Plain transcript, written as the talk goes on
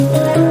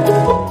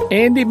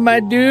Andy, my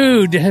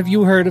dude, have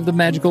you heard of the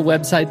magical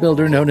website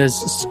builder known as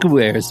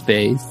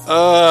Squarespace?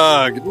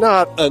 Ugh,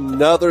 not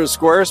another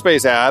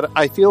Squarespace ad.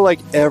 I feel like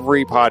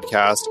every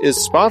podcast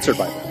is sponsored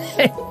by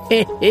them.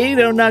 Hey,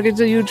 don't knock it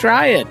till you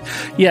try it.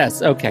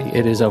 Yes, okay,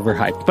 it is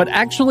overhyped, but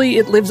actually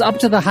it lives up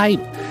to the hype.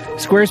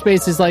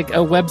 Squarespace is like a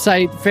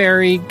website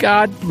fairy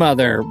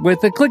godmother.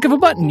 With a click of a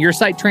button, your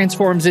site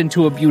transforms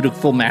into a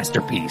beautiful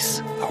masterpiece.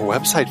 A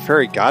website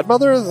fairy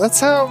godmother? That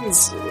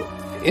sounds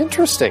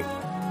interesting.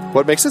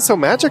 What makes it so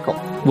magical?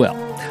 Well,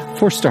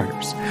 for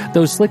starters,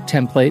 those slick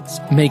templates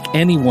make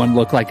anyone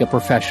look like a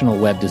professional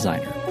web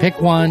designer.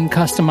 Pick one,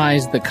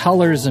 customize the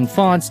colors and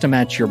fonts to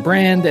match your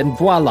brand, and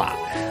voila.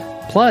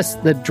 Plus,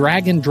 the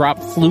drag-and-drop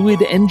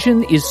Fluid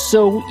engine is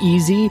so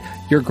easy,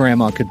 your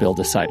grandma could build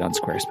a site on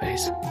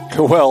Squarespace.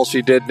 Well,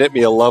 she did knit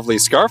me a lovely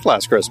scarf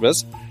last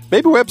Christmas.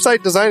 Maybe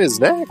website design is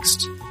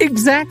next.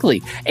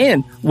 Exactly.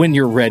 And when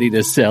you're ready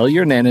to sell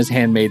your Nana's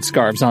handmade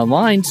scarves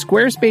online,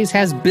 Squarespace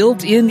has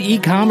built-in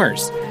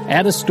e-commerce.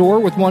 Add a store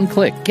with one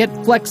click. Get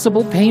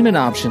flexible payment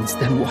options.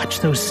 Then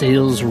watch those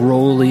sales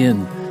roll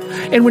in.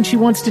 And when she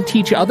wants to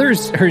teach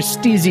others her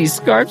steezy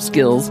scarf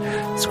skills,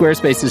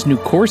 Squarespace's new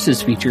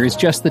courses feature is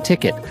just the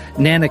ticket.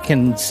 Nana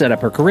can set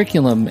up her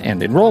curriculum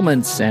and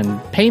enrollments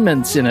and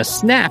payments in a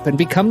snap and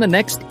become the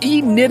next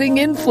e-knitting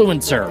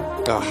influencer.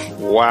 Oh,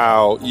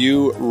 wow,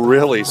 you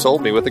really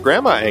sold me with the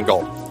grandma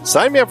angle.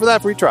 Sign me up for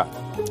that free trial.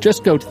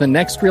 Just go to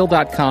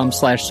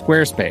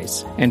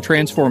thenextreel.com/Squarespace and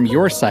transform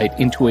your site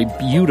into a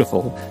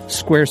beautiful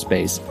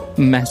Squarespace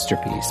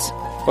masterpiece.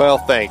 Well,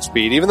 thanks,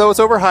 Pete. Even though it's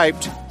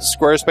overhyped,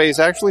 Squarespace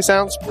actually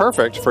sounds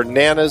perfect for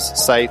Nana's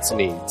site's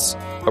needs.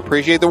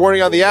 Appreciate the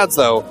warning on the ads,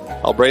 though.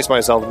 I'll brace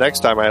myself next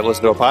time I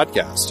listen to a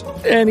podcast.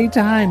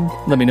 Anytime.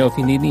 Let me know if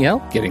you need any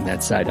help getting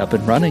that site up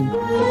and running.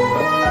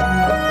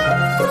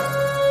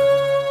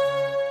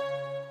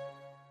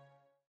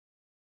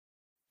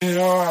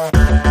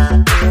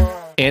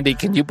 Andy,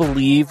 can you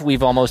believe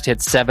we've almost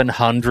hit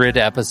 700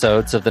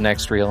 episodes of The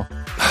Next Reel?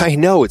 I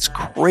know, it's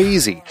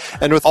crazy.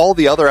 And with all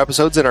the other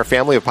episodes in our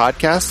family of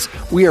podcasts,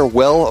 we are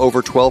well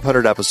over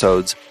 1,200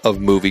 episodes of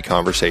movie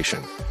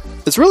conversation.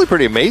 It's really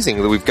pretty amazing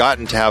that we've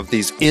gotten to have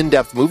these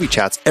in-depth movie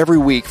chats every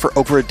week for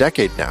over a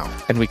decade now.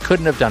 And we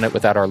couldn't have done it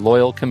without our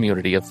loyal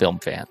community of film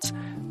fans.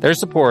 Their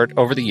support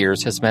over the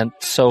years has meant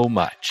so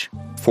much.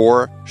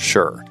 For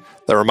sure.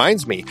 That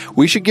reminds me,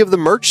 we should give the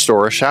merch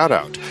store a shout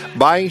out.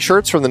 Buying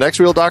shirts from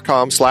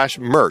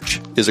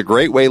thenextreel.com/merch is a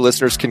great way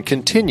listeners can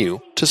continue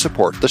to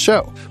support the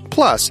show.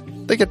 Plus,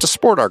 they get to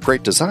sport our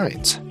great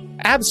designs.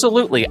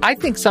 Absolutely. I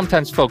think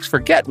sometimes folks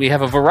forget we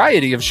have a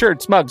variety of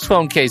shirts, mugs,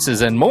 phone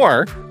cases, and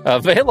more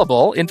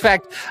available. In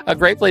fact, a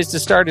great place to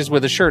start is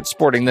with a shirt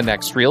sporting the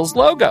Next Reel's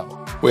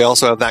logo. We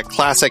also have that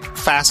classic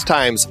Fast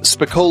Times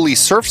Spicoli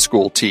Surf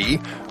School tee,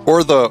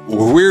 or the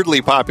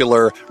weirdly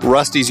popular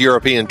Rusty's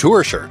European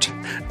Tour shirt.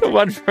 The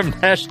one from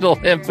National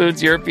Hemp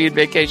Foods European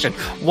Vacation.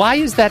 Why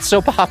is that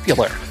so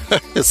popular?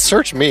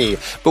 Search me,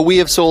 but we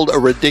have sold a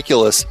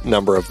ridiculous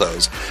number of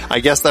those.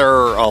 I guess there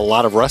are a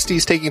lot of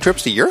Rustys taking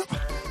trips to Europe?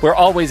 We're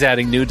always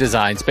adding new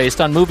designs based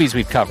on movies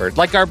we've covered,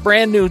 like our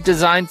brand new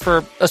design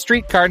for a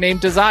streetcar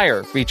named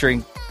Desire,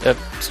 featuring a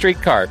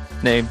streetcar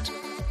named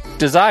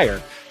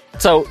Desire.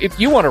 So if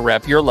you want to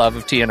rep your love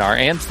of TNR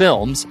and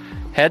films,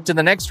 head to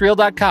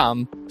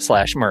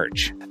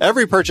thenextreel.com/merch.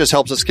 Every purchase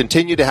helps us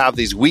continue to have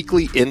these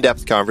weekly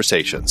in-depth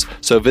conversations.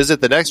 So visit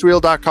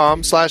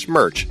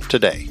thenextreel.com/merch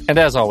today. And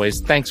as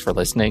always, thanks for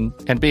listening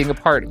and being a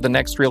part of the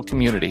Next Reel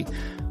community.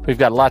 We've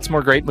got lots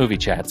more great movie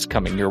chats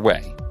coming your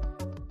way.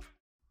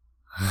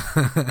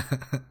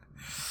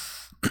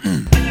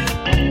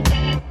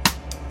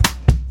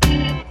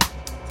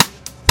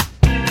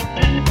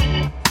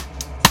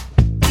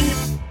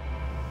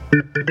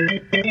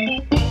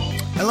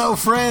 Hello,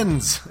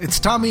 friends. It's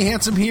Tommy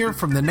Handsome here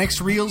from the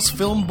Next Reel's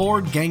Film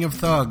Board Gang of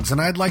Thugs,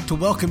 and I'd like to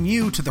welcome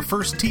you to the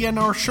first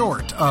TNR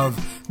short of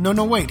No,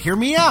 wait, hear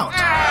me out.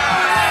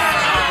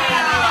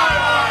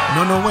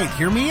 No, wait,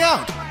 hear me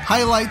out.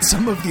 Highlight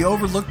some of the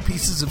overlooked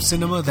pieces of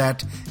cinema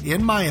that,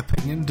 in my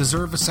opinion,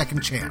 deserve a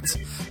second chance.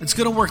 It's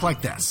gonna work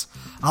like this.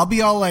 I'll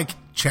be all like,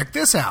 check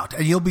this out.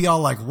 And you'll be all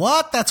like,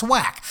 what? That's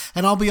whack.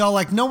 And I'll be all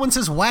like, no one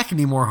says whack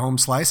anymore, home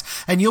slice.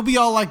 And you'll be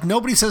all like,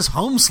 nobody says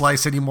home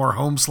slice anymore,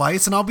 home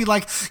slice. And I'll be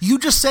like, you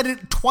just said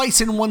it twice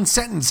in one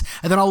sentence.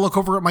 And then I'll look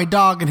over at my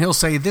dog and he'll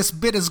say, this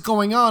bit is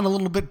going on a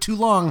little bit too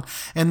long.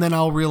 And then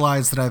I'll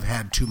realize that I've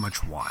had too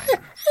much wine.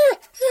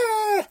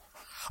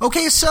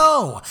 Okay,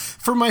 so,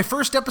 for my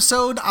first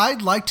episode,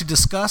 I'd like to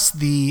discuss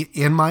the,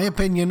 in my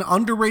opinion,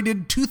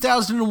 underrated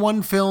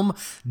 2001 film,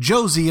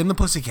 Josie and the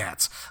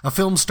Pussycats, a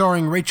film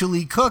starring Rachel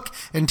Lee Cook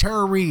and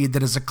Tara Reid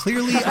that is a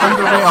clearly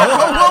underrated...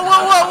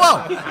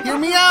 Whoa! Hear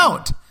me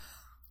out!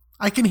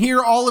 I can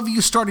hear all of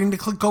you starting to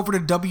click over to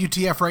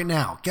WTF right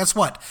now. Guess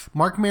what?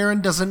 Mark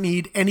Maron doesn't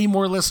need any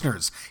more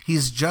listeners.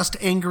 He's just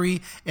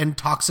angry and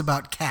talks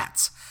about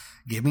cats.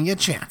 Give me a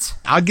chance.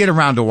 I'll get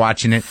around to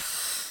watching it.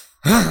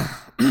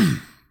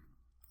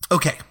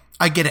 Okay,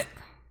 I get it.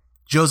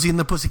 Josie and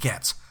the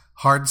Pussycats.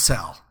 Hard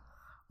sell.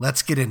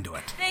 Let's get into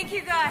it. Thank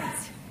you,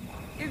 guys.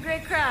 You're a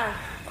great crowd.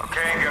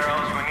 Okay,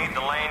 girls, we need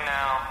the lane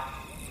now.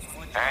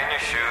 And your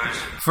shoes.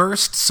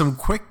 First, some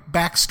quick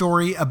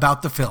backstory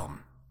about the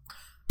film.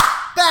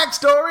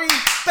 Backstory!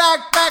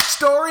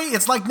 Backstory!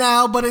 It's like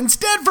now, but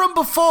instead from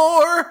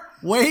before!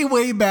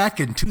 Way back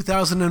in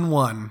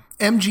 2001,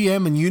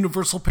 MGM and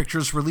Universal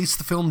Pictures released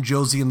the film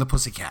Josie and the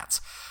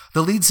Pussycats.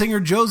 The lead singer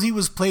Josie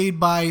was played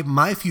by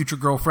my future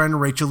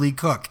girlfriend Rachel Lee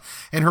Cook,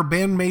 and her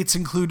bandmates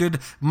included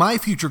my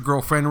future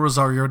girlfriend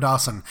Rosario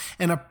Dawson,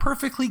 and a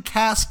perfectly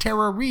cast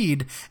Tara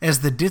Reid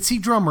as the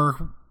ditzy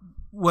drummer,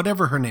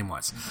 whatever her name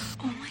was.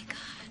 Oh my God.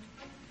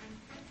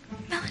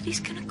 Melody's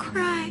gonna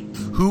cry.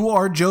 Who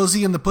are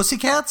Josie and the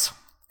Pussycats?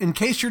 In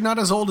case you're not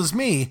as old as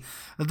me,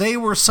 they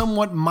were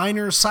somewhat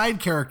minor side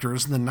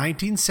characters in the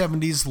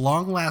 1970s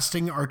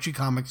long-lasting Archie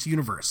Comics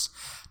universe.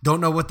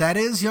 Don't know what that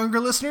is, younger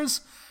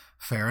listeners?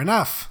 Fair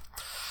enough.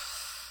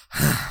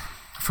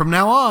 From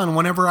now on,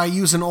 whenever I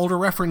use an older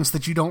reference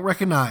that you don't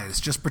recognize,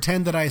 just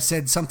pretend that I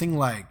said something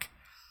like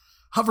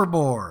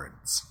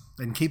hoverboards,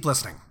 and keep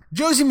listening.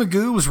 Josie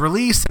Magoo was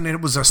released, and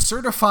it was a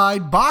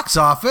certified box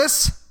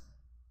office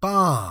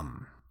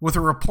bomb. With a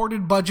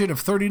reported budget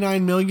of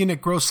 $39 million,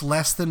 it grossed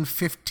less than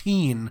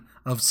 15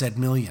 of said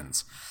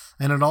millions.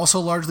 And it also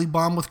largely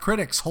bombed with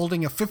critics,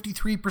 holding a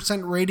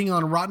 53% rating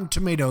on Rotten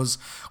Tomatoes,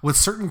 with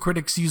certain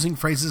critics using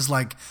phrases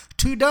like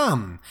too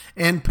dumb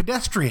and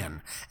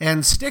pedestrian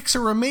and sticks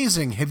are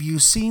amazing. Have you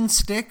seen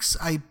Sticks?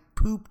 I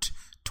pooped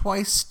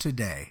twice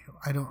today.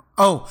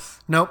 Oh,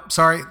 nope,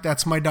 sorry,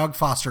 that's my dog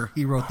Foster.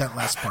 He wrote that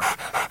last part.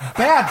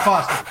 Bad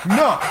Foster,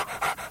 no!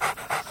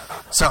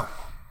 So,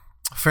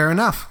 fair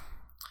enough.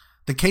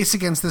 The case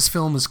against this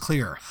film is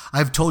clear.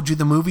 I've told you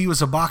the movie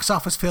was a box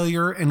office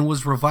failure and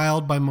was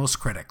reviled by most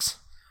critics.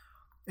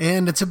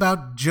 And it's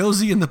about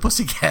Josie and the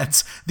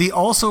Pussycats, the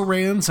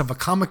also-rans of a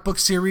comic book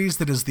series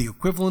that is the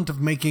equivalent of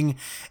making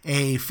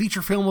a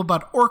feature film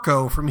about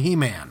Orko from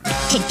He-Man.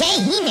 Today,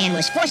 He-Man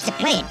was forced to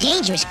play a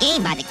dangerous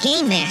game by the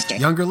Game Master.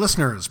 Younger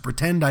listeners,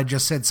 pretend I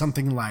just said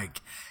something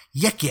like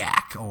Yak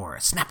Yak or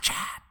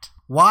Snapchat.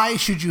 Why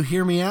should you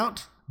hear me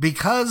out?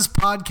 Because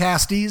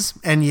podcasties,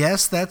 and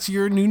yes, that's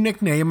your new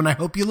nickname, and I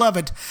hope you love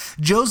it,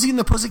 Josie and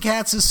the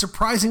Pussycats is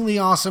surprisingly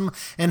awesome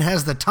and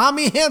has the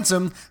Tommy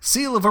Handsome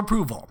seal of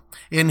approval.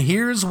 And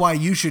here's why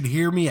you should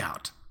hear me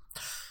out.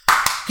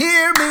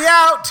 Hear me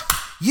out!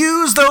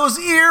 Use those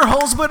ear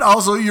holes, but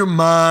also your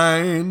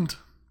mind.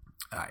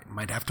 I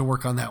might have to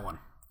work on that one.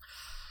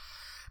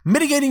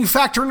 Mitigating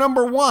factor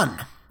number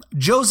 1.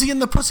 Josie and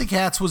the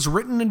Pussycats was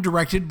written and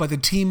directed by the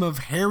team of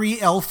Harry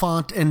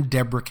Elfont and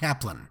Deborah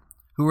Kaplan.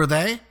 Who are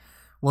they?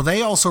 Well,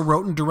 they also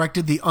wrote and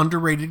directed the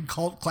underrated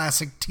cult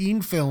classic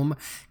teen film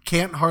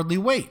Can't Hardly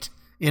Wait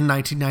in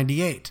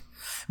 1998.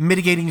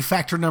 Mitigating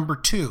factor number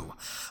 2.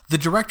 The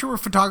director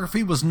of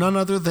photography was none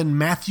other than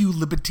Matthew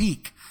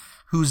Libatique,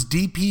 whose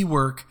DP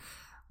work,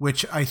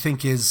 which I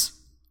think is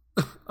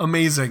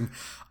amazing,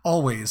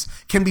 always,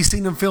 can be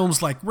seen in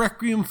films like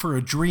Requiem for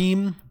a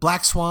Dream,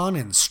 Black Swan,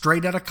 and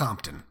Straight Outta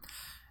Compton.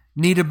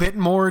 Need a bit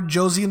more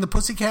Josie and the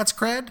Pussycats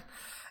cred?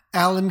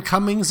 Alan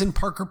Cummings and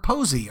Parker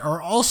Posey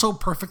are also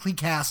perfectly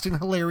cast in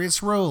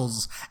hilarious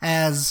roles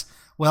as,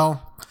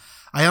 well,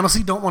 I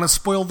honestly don't want to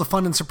spoil the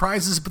fun and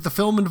surprises, but the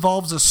film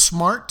involves a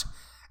smart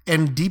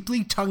and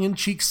deeply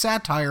tongue-in-cheek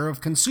satire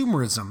of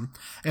consumerism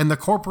and the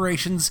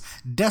corporations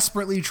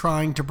desperately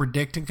trying to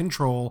predict and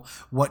control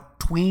what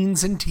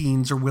tweens and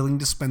teens are willing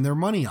to spend their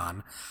money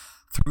on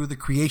through the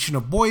creation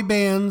of boy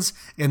bands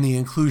and the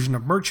inclusion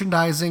of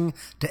merchandising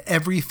to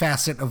every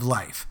facet of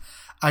life.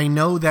 I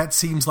know that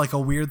seems like a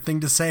weird thing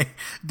to say,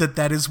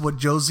 that is what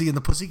Josie and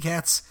the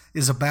Pussycats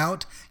is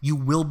about. You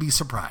will be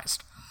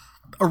surprised.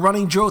 A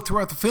running joke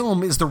throughout the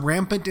film is the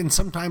rampant and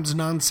sometimes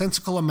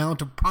nonsensical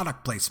amount of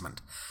product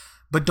placement.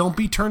 But don't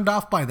be turned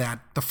off by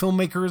that. The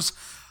filmmakers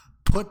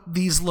put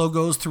these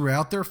logos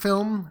throughout their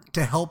film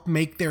to help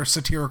make their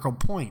satirical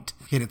point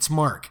hit its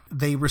mark.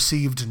 They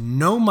received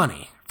no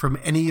money from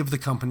any of the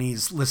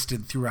companies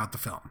listed throughout the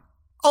film.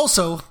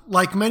 Also,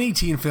 like many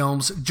teen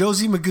films,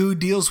 Josie Magoo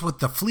deals with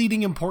the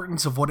fleeting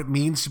importance of what it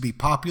means to be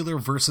popular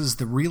versus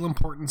the real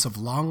importance of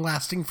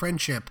long-lasting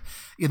friendship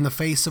in the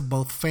face of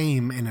both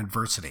fame and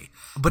adversity.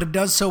 But it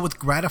does so with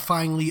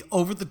gratifyingly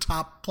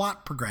over-the-top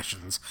plot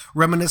progressions,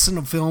 reminiscent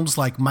of films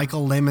like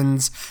Michael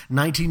Lemon's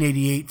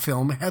 1988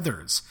 film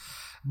Heathers.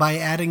 By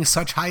adding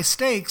such high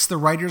stakes, the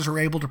writers are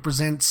able to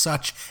present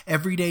such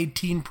everyday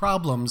teen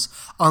problems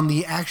on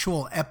the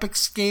actual epic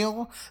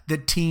scale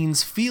that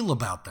teens feel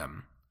about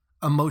them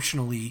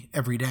emotionally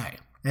every day.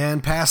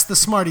 And past the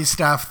smarty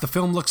stuff, the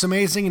film looks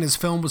amazing and is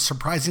filmed with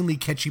surprisingly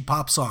catchy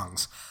pop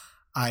songs.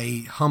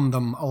 I hum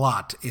them a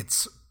lot.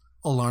 It's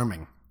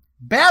alarming.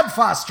 Bad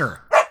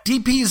Foster!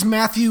 DP's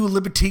Matthew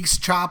Libatique's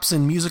chops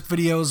in music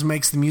videos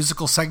makes the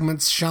musical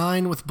segments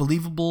shine with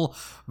believable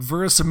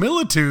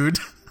verisimilitude.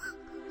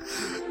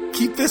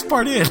 Keep this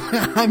part in.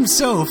 I'm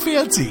so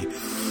fancy.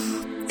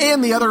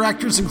 And the other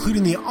actors,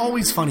 including the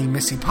always funny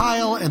Missy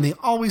Pyle and the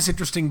always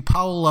interesting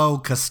Paolo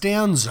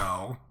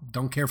Costanzo,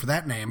 don't care for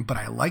that name, but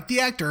I like the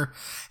actor,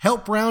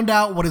 help round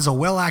out what is a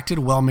well-acted,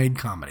 well-made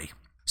comedy.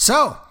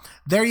 So,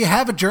 There you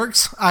have it,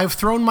 jerks. I've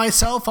thrown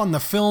myself on the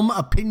film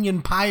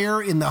opinion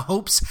pyre in the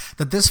hopes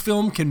that this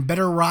film can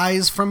better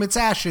rise from its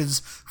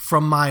ashes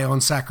from my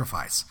own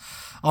sacrifice.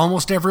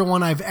 Almost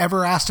everyone I've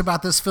ever asked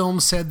about this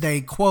film said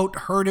they, quote,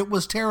 heard it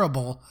was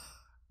terrible,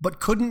 but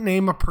couldn't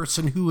name a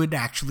person who had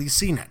actually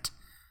seen it.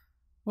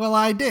 Well,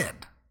 I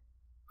did.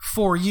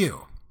 For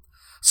you.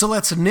 So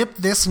let's nip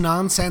this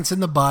nonsense in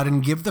the bud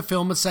and give the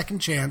film a second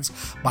chance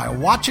by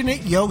watching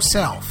it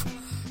yourself.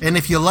 And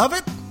if you love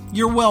it,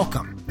 you're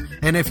welcome.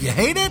 And if you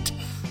hate it,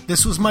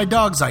 this was my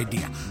dog's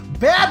idea.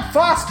 Bad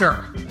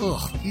Foster!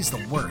 Ugh, he's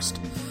the worst.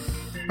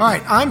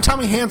 Alright, I'm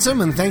Tommy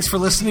Handsome, and thanks for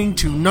listening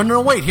to No,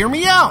 Wait, Hear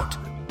Me Out!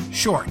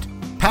 Short.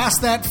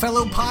 Past that,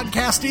 fellow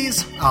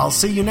podcasties, I'll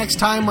see you next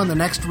time on the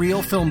next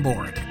Reel Film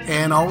Board.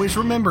 And always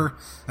remember,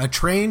 a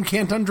train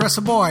can't undress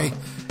a boy,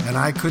 and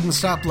I couldn't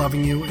stop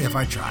loving you if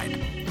I tried.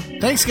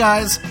 Thanks,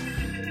 guys.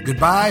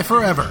 Goodbye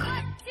forever.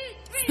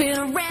 Spin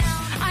around.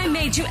 I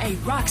made you a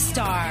rock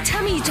star.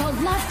 Tell me you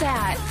don't love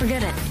that.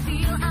 Forget it.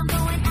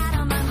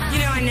 You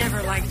know, I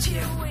never liked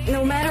you.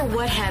 No matter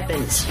what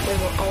happens, we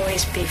will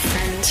always be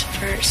friends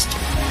first.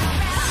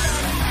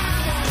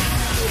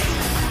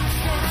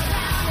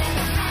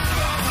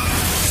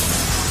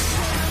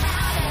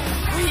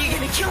 Are you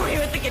gonna kill me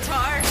with the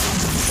guitar?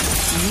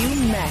 You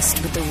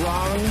messed with the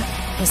wrong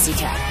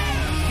pussycat.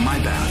 My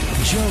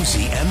bad.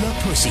 Josie and the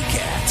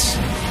Pussycats.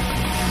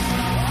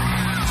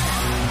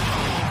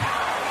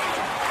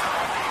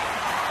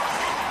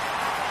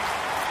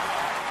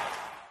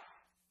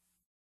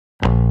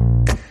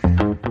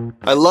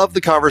 I love the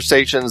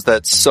conversations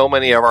that so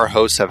many of our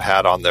hosts have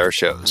had on their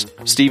shows.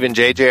 Steve and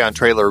JJ on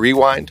Trailer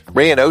Rewind,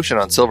 Ray and Ocean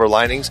on Silver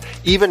Linings,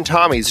 even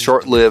Tommy's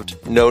short-lived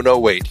No,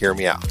 Wait, Hear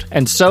Me Out.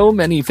 And so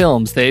many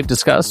films they've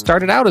discussed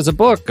started out as a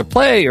book, a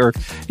play, or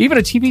even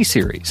a TV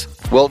series.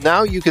 Well,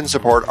 now you can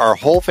support our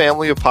whole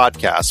family of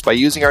podcasts by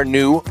using our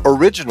new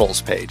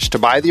Originals page to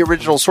buy the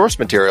original source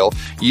material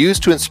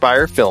used to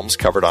inspire films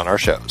covered on our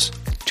shows.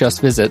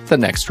 Just visit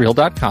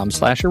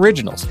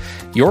thenextreel.com/originals.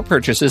 Your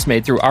purchases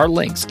made through our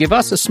links give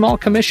us a small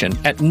commission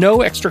at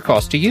no extra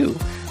cost to you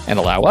and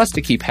allow us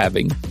to keep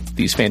having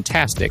these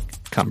fantastic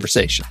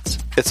conversations.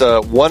 It's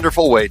a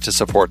wonderful way to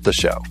support the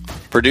show.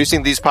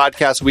 Producing these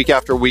podcasts week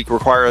after week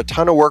require a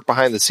ton of work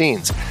behind the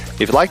scenes.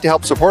 If you'd like to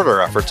help support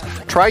our efforts,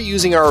 try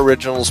using our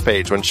Originals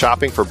page when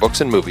shopping for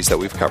books and movies that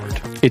we've covered.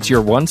 It's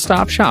your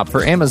one-stop shop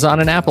for Amazon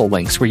and Apple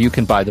links where you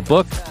can buy the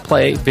book,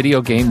 play,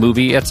 video game,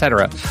 movie,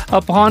 etc.,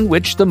 upon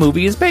which the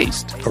movie is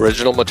based.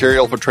 Original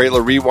material for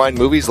Trailer Rewind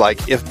movies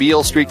like If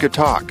Beale Street Could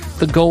Talk,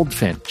 The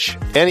Goldfinch,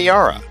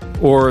 Aniara,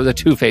 or The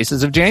Two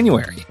Faces of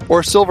January.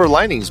 Or Silver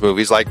Linings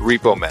movies like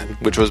Repo Men,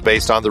 which was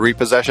based on the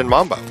Repossession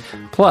Mambo.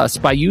 Plus,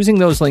 by using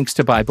those links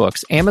to buy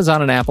books,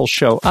 Amazon and Apple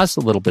show us a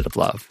little bit of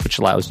love, which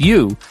allows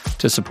you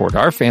to support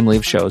our family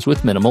of shows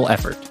with minimal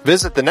effort.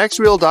 Visit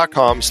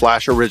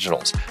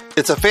thenextreel.com/originals.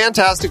 It's a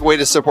fantastic way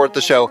to support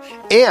the show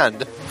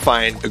and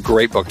find a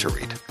great book to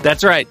read.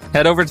 That's right.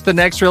 Head over to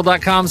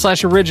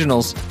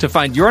thenextreel.com/originals to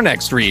find your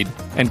next read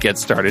and get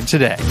started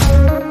today.